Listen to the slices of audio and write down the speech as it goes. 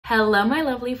Hello, my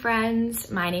lovely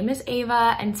friends. My name is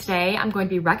Ava, and today I'm going to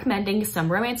be recommending some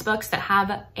romance books that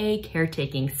have a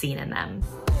caretaking scene in them.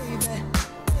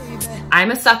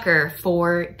 I'm a sucker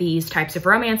for these types of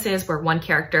romances where one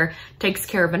character takes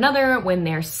care of another when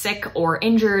they're sick or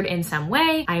injured in some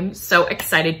way. I'm so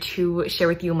excited to share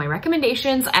with you my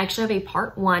recommendations. I actually have a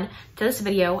part 1 to this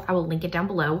video. I will link it down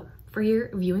below for your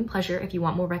viewing pleasure if you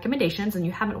want more recommendations and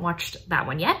you haven't watched that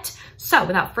one yet. So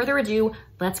without further ado,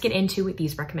 let's get into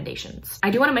these recommendations. I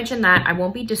do want to mention that I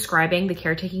won't be describing the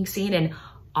caretaking scene in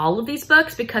all of these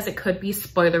books because it could be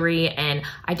spoilery and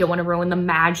I don't want to ruin the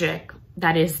magic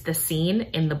that is the scene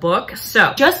in the book.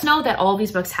 So just know that all of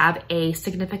these books have a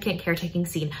significant caretaking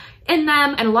scene in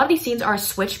them, and a lot of these scenes are a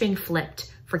switch being flipped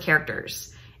for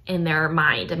characters in their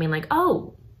mind. I mean, like,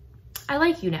 oh, I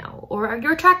like you now, or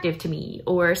you're attractive to me,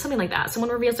 or something like that.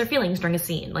 Someone reveals their feelings during a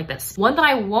scene like this. One that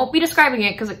I won't be describing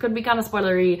it because it could be kind of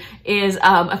spoilery is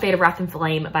A Fate of Wrath and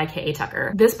Flame by K.A.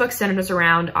 Tucker. This book centers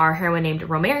around our heroine named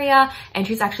Romeria, and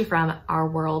she's actually from our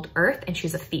world Earth, and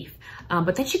she's a thief.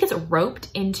 But then she gets roped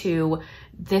into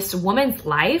this woman's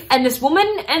life, and this woman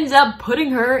ends up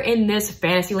putting her in this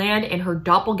fantasy land in her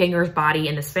doppelganger's body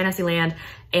in this fantasy land,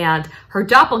 and her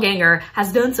doppelganger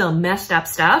has done some messed up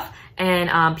stuff.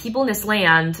 And people in this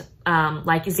land,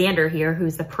 like Xander here,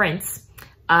 who's the prince,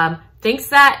 thinks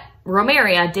that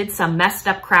Romeria did some messed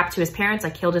up crap to his parents,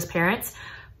 like killed his parents,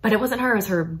 but it wasn't her, it was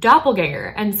her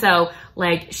doppelganger. And so,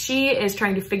 like, she is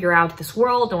trying to figure out this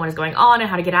world and what is going on and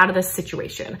how to get out of this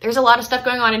situation. There's a lot of stuff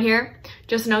going on in here.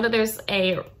 Just know that there's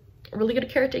a really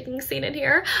good caretaking scene in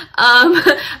here.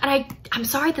 And I'm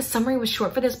sorry the summary was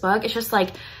short for this book. It's just like,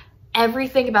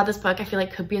 everything about this book I feel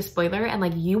like could be a spoiler, and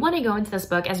like you want to go into this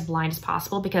book as blind as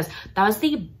possible because that was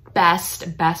the best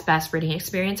reading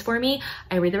experience for me.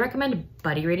 I really recommend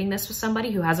buddy reading this with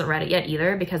somebody who hasn't read it yet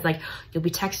either, because like you'll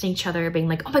be texting each other being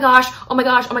like, oh my gosh, oh my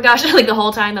gosh, oh my gosh. Like the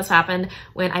whole time that's happened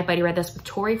when I buddy read this with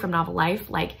Tori from Novel Life.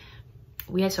 Like,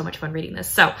 we had so much fun reading this.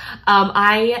 So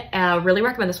I really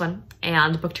recommend this one,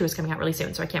 and book 2 is coming out really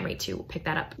soon, so I can't wait to pick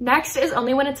that up. Next is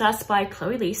Only When It's Us by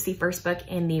Chloe Leese, the first book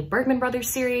in the Bergman Brothers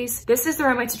series. This is the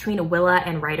romance between Willa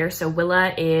and Ryder. So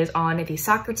Willa is on the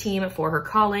soccer team for her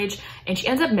college, and she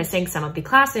ends up missing some of the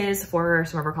classes for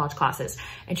some of her college classes.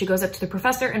 And she goes up to the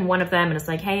professor in one of them and is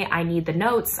like, hey, I need the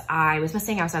notes. I was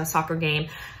missing, I was at a soccer game.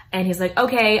 And he's like,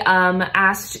 okay,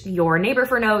 ask your neighbor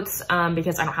for notes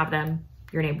because I don't have them.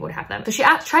 Your neighbor would have them. So she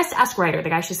tries to ask Ryder, the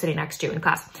guy she's sitting next to in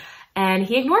class, and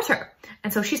he ignores her.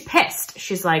 And so she's pissed.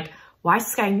 She's like, why is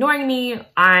this guy ignoring me?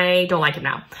 I don't like him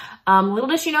now. Little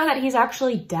does she know that he's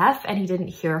actually deaf and he didn't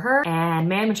hear her. And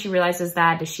man, when she realizes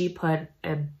that, does she put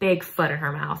a big foot in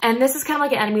her mouth. And this is kind of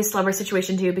like an enemies to lovers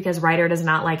situation too, because Ryder does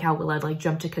not like how Willa like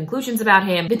jumped to conclusions about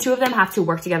him. The two of them have to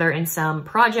work together in some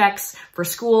projects for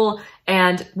school.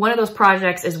 And one of those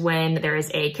projects is when there is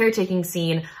a caretaking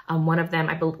scene. One of them,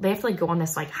 they have to like go on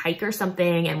this like hike or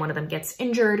something, and one of them gets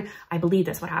injured. I believe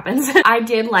that's what happens. I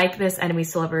did like this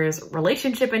enemies to lovers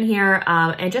relationship in here.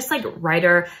 And just like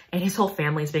Ryder and his whole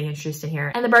family is being introduced in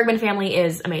here. And the Bergman family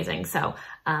is amazing. So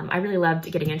I really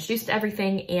loved getting introduced to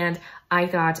everything, and I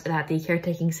thought that the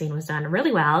caretaking scene was done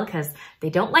really well because they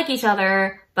don't like each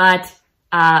other, but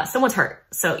someone's hurt,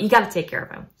 so you gotta take care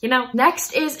of him, you know?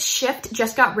 Next is Shift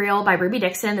Just Got Real by Ruby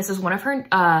Dixon. This is one of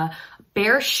her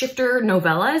bear shifter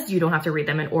novellas. You don't have to read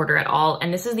them in order at all,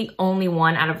 and this is the only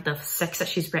one out of the 6 that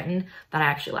she's written that I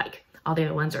actually like. All the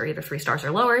other ones are either 3 stars or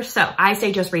lower. So I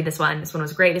say just read this one. This one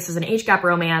was great. This is an age gap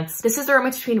romance. This is the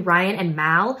romance between Ryan and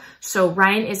Mal. So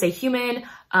Ryan is a human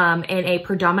in a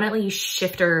predominantly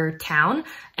shifter town,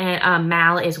 and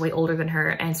Mal is way older than her.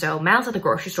 And so Mal's at the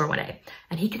grocery store one day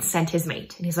and he can scent his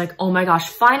mate. And he's like, oh my gosh,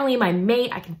 finally my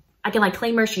mate. I can like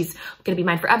claim her. She's gonna be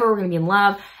mine forever. We're gonna be in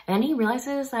love. And then he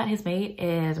realizes that his mate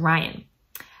is Ryan,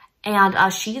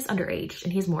 and she's underage,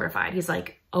 and he's mortified. He's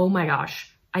like, oh my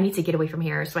gosh, I need to get away from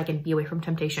here so I can be away from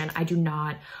temptation. I do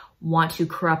not want to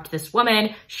corrupt this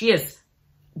woman. She is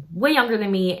way younger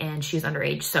than me and she's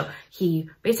underage. So he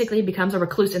basically becomes a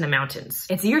recluse in the mountains.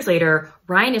 It's years later.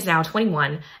 Ryan is now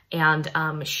 21,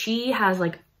 and she has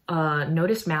like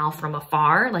noticed Mal from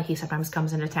afar. Like, he sometimes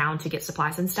comes into town to get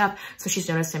supplies and stuff. So she's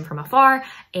noticed him from afar,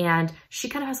 and she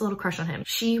kind of has a little crush on him.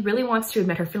 She really wants to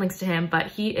admit her feelings to him, but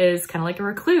he is kind of like a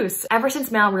recluse. Ever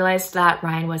since Mal realized that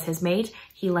Ryan was his mate,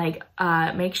 he like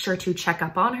makes sure to check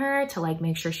up on her to like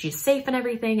make sure she's safe and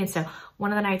everything. And so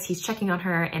one of the nights he's checking on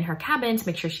her in her cabin to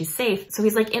make sure she's safe. So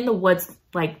he's like in the woods,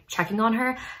 like checking on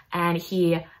her, and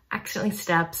he accidentally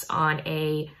steps on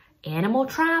a animal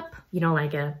trap, you know,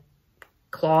 like a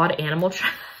clawed animal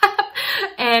trap.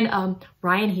 And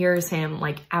Ryan hears him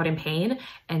like out in pain.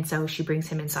 And so she brings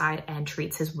him inside and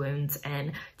treats his wounds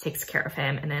and takes care of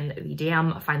him. And then the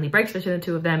dam finally breaks between the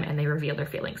two of them and they reveal their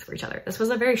feelings for each other. This was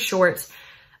a very short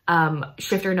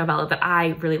shifter novella that I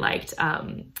really liked.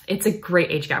 It's a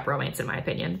great age gap romance in my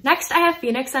opinion. Next, I have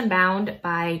Phoenix Unbound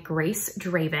by Grace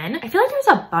Draven. I feel like there's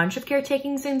a bunch of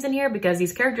caretaking scenes in here because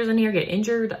these characters in here get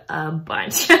injured a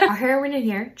bunch. Our heroine in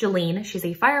here, Jeline, she's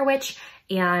a fire witch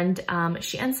and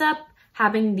she ends up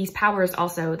having these powers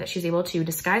also that she's able to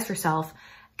disguise herself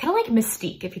kind of like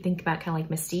Mystique, if you think about kind of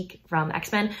like Mystique from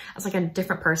X-Men, as like a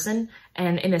different person.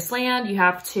 And in this land, you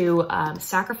have to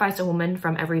sacrifice a woman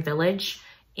from every village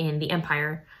in the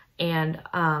Empire, and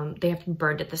they have to be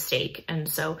burned at the stake. And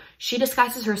so she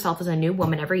disguises herself as a new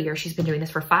woman every year. She's been doing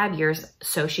this for 5 years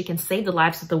so she can save the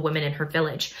lives of the women in her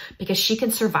village because she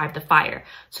can survive the fire.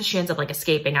 So she ends up like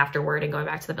escaping afterward and going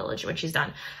back to the village when she's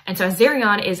done. And so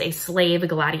Azarion is a slave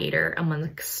gladiator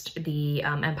amongst the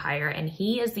Empire, and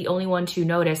he is the only one to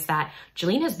notice that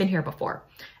Jeline has been here before.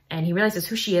 And he realizes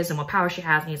who she is and what power she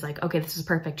has, and he's like, okay, this is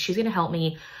perfect. She's gonna help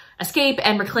me escape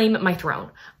and reclaim my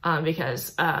throne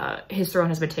because his throne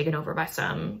has been taken over by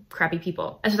some crappy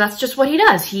people. And so that's just what he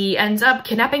does. He ends up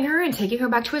kidnapping her and taking her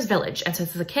back to his village. And so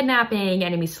it's a kidnapping,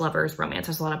 enemies to lovers romance.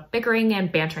 There's a lot of bickering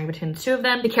and bantering between the two of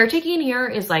them. The caretaking here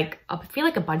is like, I feel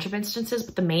like a bunch of instances,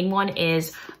 but the main one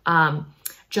is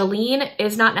Jeline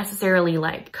is not necessarily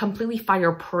like completely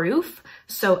fireproof.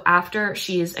 So after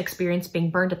she's experienced being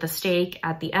burned at the stake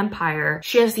at the Empire,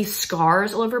 she has these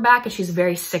scars all over her back and she's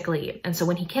very sickly. And so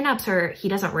when he kidnaps her, he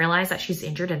doesn't realize that she's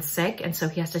injured and sick. And so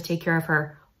he has to take care of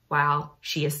her while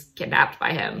she is kidnapped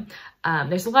by him.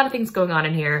 There's a lot of things going on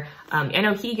in here. I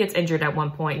know he gets injured at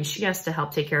one point and she has to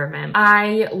help take care of him.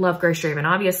 I love Grace Draven,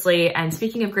 obviously. And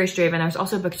speaking of Grace Draven, there's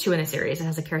also book 2 in the series. It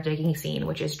has a caretaking scene,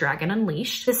 which is Dragon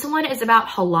Unleashed. This one is about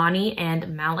Halani and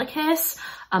Malekith.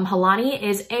 Halani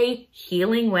is a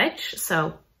healing witch,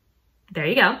 so there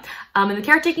you go. And the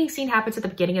caretaking scene happens at the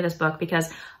beginning of this book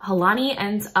because Halani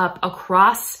ends up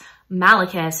across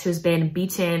Malekith, who's been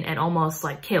beaten and almost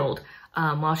like killed.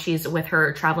 While she's with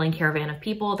her traveling caravan of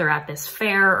people. They're at this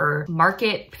fair or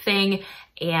market thing,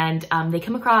 and they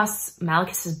come across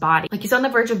Malekith's body. Like he's on the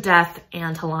verge of death,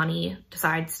 and Halani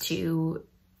decides to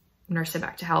nurse him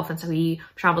back to health. And so he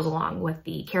travels along with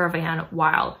the caravan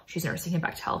while she's nursing him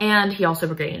back to health. And he also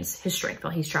regains his strength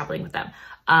while he's traveling with them.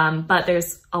 But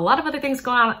there's a lot of other things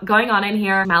going on in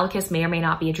here. Malekith may or may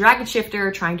not be a dragon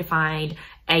shifter trying to find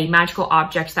a magical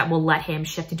object that will let him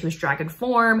shift into his dragon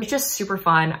form. It's just super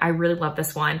fun. I really love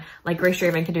this one. Like Grace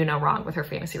Draven can do no wrong with her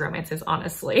fantasy romances,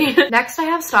 honestly. Next, I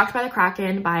have Stalked by the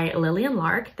Kraken by Lillian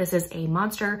Lark. This is a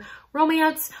monster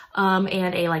romance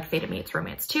and a like fated mates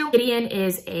romance too. Gideon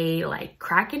is a like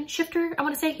kraken shifter, I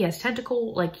want to say. He has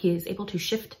tentacle, like he is able to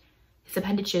shift his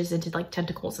appendages into like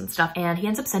tentacles and stuff. And he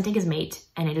ends up scenting his mate,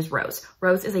 and it is Rose.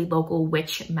 Rose is a local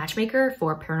witch matchmaker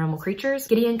for paranormal creatures.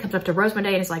 Gideon comes up to Rose one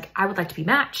day and is like, I would like to be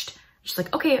matched. She's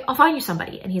like, okay, I'll find you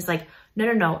somebody. And he's like, no,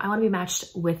 I want to be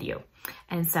matched with you.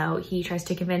 And so he tries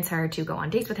to convince her to go on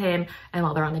dates with him. And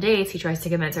while they're on the dates, he tries to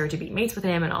convince her to be mates with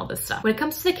him and all this stuff. When it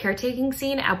comes to the caretaking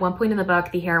scene, at one point in the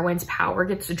book, the heroine's power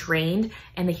gets drained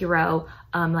and the hero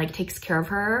like takes care of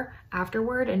her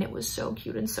afterward, and it was so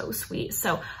cute and so sweet.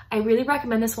 So I really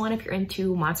recommend this one if you're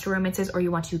into monster romances or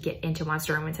you want to get into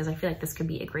monster romances. I feel like this could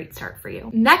be a great start for you.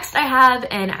 Next, I have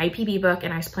an IPB book,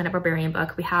 an Ice Planet Barbarian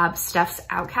book. We have Steph's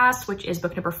Outcast, which is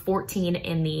book number 14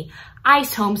 in the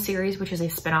Ice Home series, which is a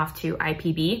spinoff to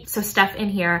IPB. So Steph in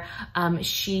here,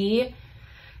 she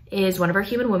is one of our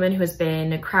human women who has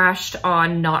been crashed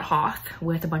on Not Hoth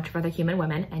with a bunch of other human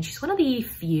women. And she's one of the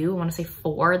few, I want to say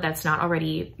 4, that's not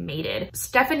already mated.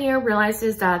 Stefan here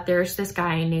realizes that there's this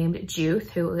guy named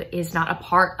Juth who is not a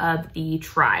part of the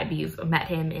tribe. You've met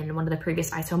him in one of the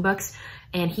previous Ice Home books.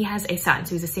 And he has a son.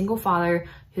 So he's a single father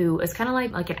who is kind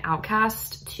of like an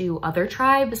outcast to other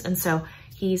tribes. And so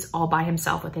he's all by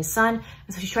himself with his son.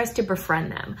 And so she tries to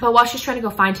befriend them. But while she's trying to go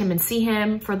find him and see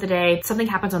him for the day, something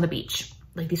happens on the beach.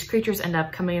 Like these creatures end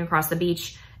up coming across the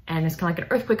beach, and there's kind of like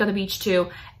an earthquake on the beach too.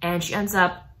 And she ends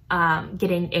up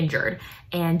getting injured,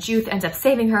 and Juth ends up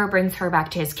saving her, brings her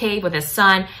back to his cave with his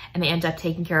son, and they end up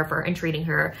taking care of her and treating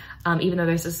her, even though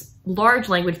there's this large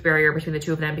language barrier between the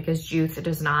two of them because Juth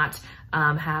does not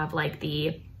have like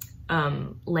the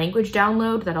language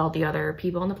download that all the other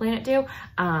people on the planet do.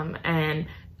 And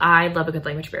I love a good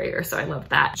language barrier, so I love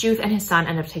that. Juth and his son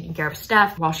end up taking care of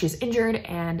Steph while she's injured,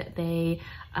 and they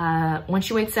when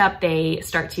she wakes up, they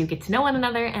start to get to know one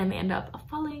another and they end up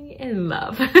falling in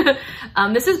love.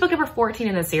 This is book number 14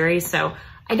 in the series, so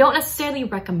I don't necessarily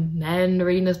recommend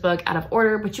reading this book out of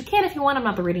order, but you can if you want. I'm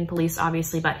not the reading police,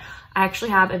 obviously, but I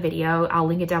actually have a video, I'll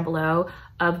link it down below,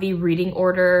 of the reading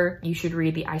order you should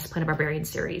read the Ice Planet Barbarian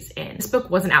series in. This book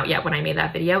wasn't out yet when I made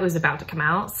that video. It was about to come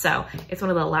out, so it's one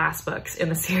of the last books in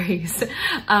the series.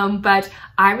 But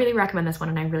I really recommend this one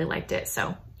and I really liked it,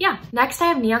 so yeah. Next I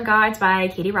have Neon Gods by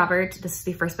Katie Robert. This is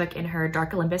the first book in her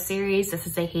Dark Olympus series. This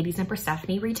is a Hades and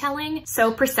Persephone retelling.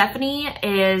 So Persephone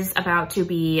is about to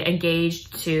be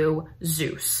engaged to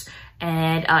Zeus.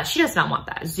 And she does not want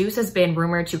that. Zeus has been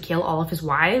rumored to kill all of his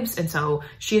wives, and so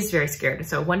she is very scared. And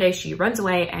so one day she runs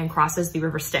away and crosses the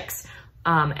river Styx,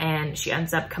 and she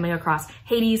ends up coming across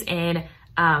Hades in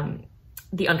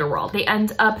the underworld. They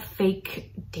end up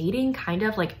fake dating, kind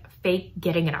of like fake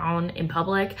getting it on in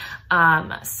public,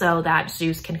 so that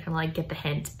Zeus can kind of like get the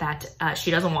hint that she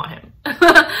doesn't want him.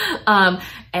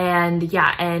 And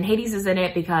yeah, and Hades is in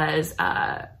it because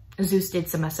Zeus did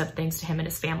some messed up things to him and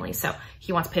his family, so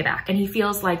he wants payback, and he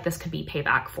feels like this could be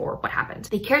payback for what happened.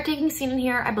 The caretaking scene in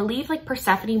here, I believe like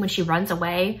Persephone, when she runs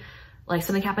away, like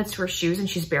something happens to her shoes and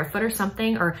she's barefoot or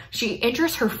something, or she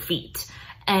injures her feet,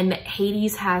 and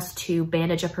Hades has to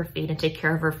bandage up her feet and take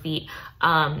care of her feet.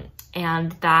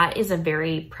 And that is a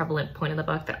very prevalent point in the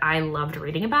book that I loved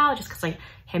reading about, just because like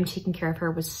him taking care of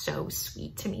her was so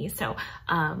sweet to me. So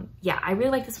yeah, I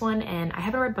really like this one, and I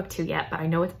haven't read book 2 yet, but I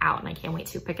know it's out and I can't wait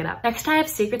to pick it up. Next I have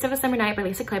Secrets of a Summer Night by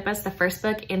Lisa Kleypas, the first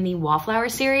book in the Wallflower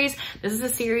series. This is a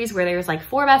series where there's like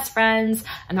 4 best friends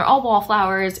and they're all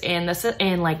wallflowers in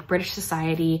like British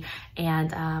society,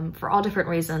 and for all different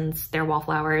reasons they're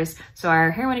wallflowers. So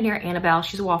our heroine in here, Annabelle,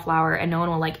 she's a wallflower, and no one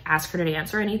will like ask her to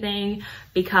dance or anything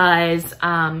because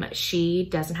she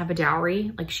doesn't have a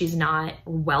dowry, like she's not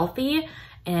wealthy.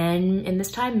 And in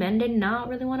this time, men did not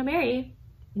really want to marry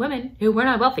women who were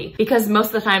not wealthy, because most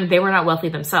of the time they were not wealthy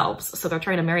themselves. So they're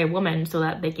trying to marry a woman so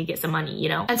that they could get some money, you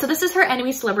know? And so this is her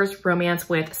enemies to lovers romance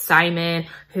with Simon,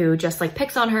 who just like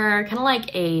picks on her, kind of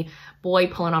like a boy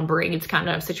pulling on braids kind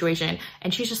of situation.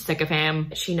 And she's just sick of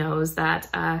him. She knows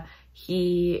that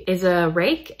he is a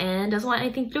rake and doesn't want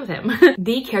anything to do with him.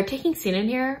 The caretaking scene in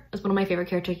here is one of my favorite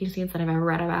caretaking scenes that I've ever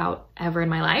read about ever in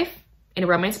my life in a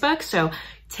romance book. So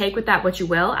take with that what you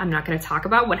will. I'm not going to talk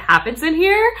about what happens in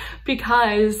here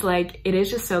because like it is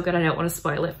just so good. I don't want to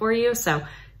spoil it for you. So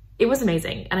it was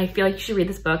amazing. And I feel like you should read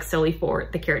this book solely for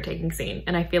the caretaking scene.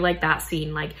 And I feel like that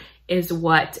scene like is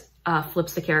what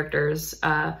flips the characters'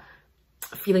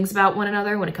 feelings about one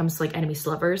another when it comes to like enemies to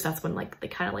lovers. That's when like they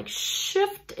kind of like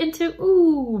shift into,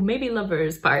 ooh, maybe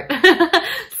lovers part.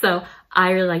 So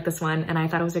I really like this one, and I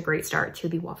thought it was a great start to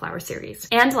the Wallflower series.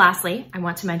 And lastly, I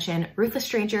want to mention Ruthless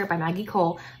Stranger by Maggie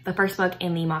Cole, the first book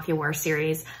in the Mafia War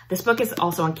series. This book is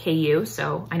also on KU,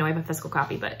 so I know I have a physical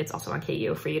copy, but it's also on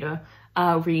KU for you to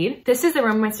read. This is the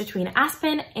romance between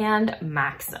Aspen and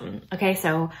Maxim. Okay,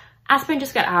 so Aspen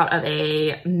just got out of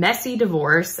a messy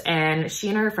divorce, and she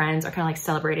and her friends are kind of like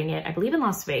celebrating it, I believe in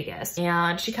Las Vegas.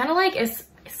 And she kind of like is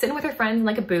sitting with her friends in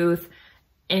like a booth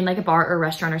in like a bar or a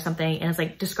restaurant or something, and it's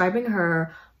like describing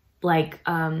her like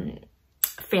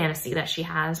fantasy that she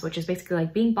has, which is basically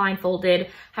like being blindfolded,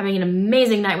 having an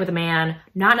amazing night with a man,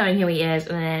 not knowing who he is,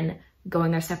 and then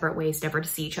going their separate ways, never to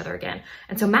see each other again.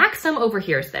 And so Maxim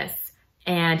overhears this,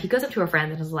 and he goes up to her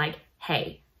friend and is like,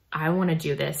 hey, I want to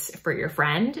do this for your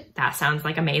friend. That sounds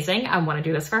like amazing. I want to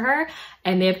do this for her.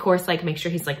 And they of course like make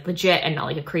sure he's like legit and not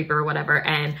like a creeper or whatever.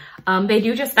 And they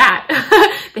do just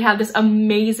that. They have this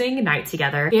amazing night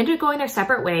together. They end up going their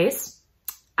separate ways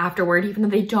afterward, even though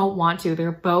they don't want to.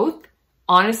 They're both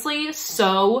honestly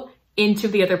so into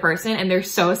the other person, and they're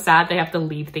so sad they have to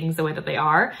leave things the way that they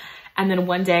are. And then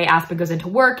one day Aspen goes into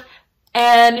work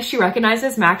and she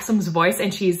recognizes Maxim's voice,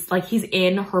 and she's like, he's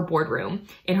in her boardroom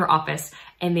in her office,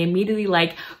 and they immediately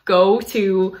like go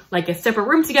to like a separate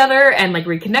room together and like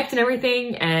reconnect and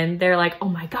everything. And they're like, oh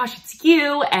my gosh, it's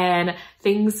you. And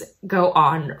things go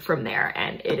on from there.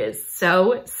 And it is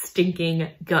so stinking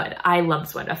good. I love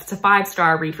this one. It's a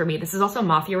 5-star read for me. This is also a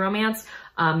mafia romance.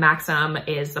 Maxim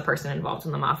is the person involved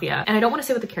in the mafia. And I don't want to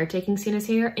say what the caretaking scene is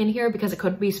in here because it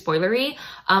could be spoilery,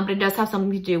 but it does have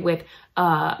something to do with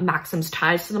Maxim's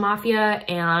ties to the mafia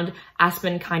and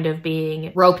Aspen kind of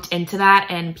being roped into that,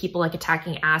 and people like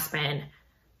attacking Aspen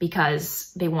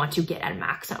because they want to get at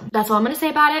Maxim. That's all I'm gonna say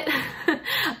about it.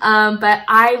 But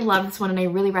I love this one and I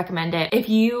really recommend it. If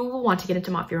you want to get into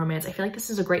mafia romance, I feel like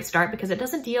this is a great start because it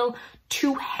doesn't deal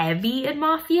too heavy in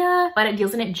mafia, but it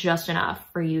deals in it just enough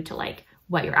for you to like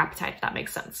whet your appetite, if that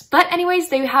makes sense. But anyways,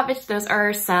 there you have it. Those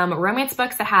are some romance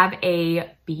books that have a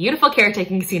beautiful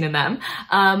caretaking scene in them.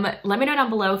 Let me know down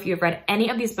below if you've read any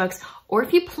of these books or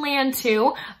if you plan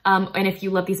to, and if you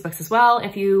love these books as well.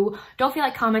 If you don't feel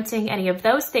like commenting any of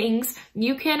those things,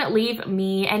 you can leave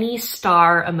me any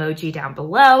star emoji down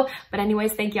below. But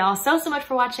anyways, thank y'all so much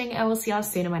for watching, and we'll see y'all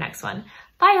soon in my next one.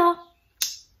 Bye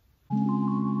y'all.